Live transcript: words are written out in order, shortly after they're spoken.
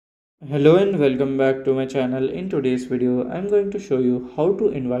Hello and welcome back to my channel. In today's video, I'm going to show you how to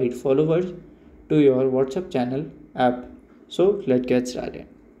invite followers to your WhatsApp channel app. So let's get started.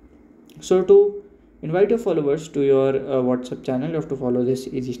 So to invite your followers to your WhatsApp channel, you have to follow this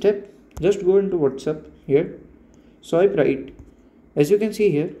easy step. Just go into WhatsApp here, swipe right. As you can see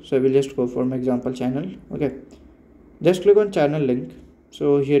here, so I will just go for my example channel. Okay, just click on channel link.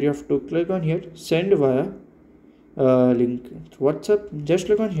 So here you have to click on here, send via link to WhatsApp. Just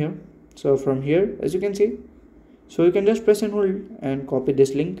click on here. So from here, as you can see, so you can just press and hold and copy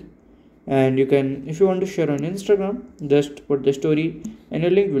this link, and you can, if you want to share on Instagram, just put the story and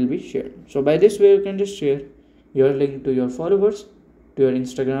your link will be shared. So by this way you can just share your link to your followers to your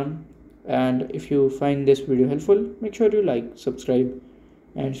Instagram. And if you find this video helpful, make sure you like, subscribe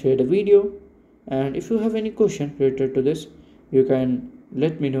and share the video. And if you have any question related to this, you can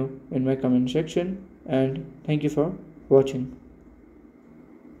let me know in my comment section. And thank you for watching.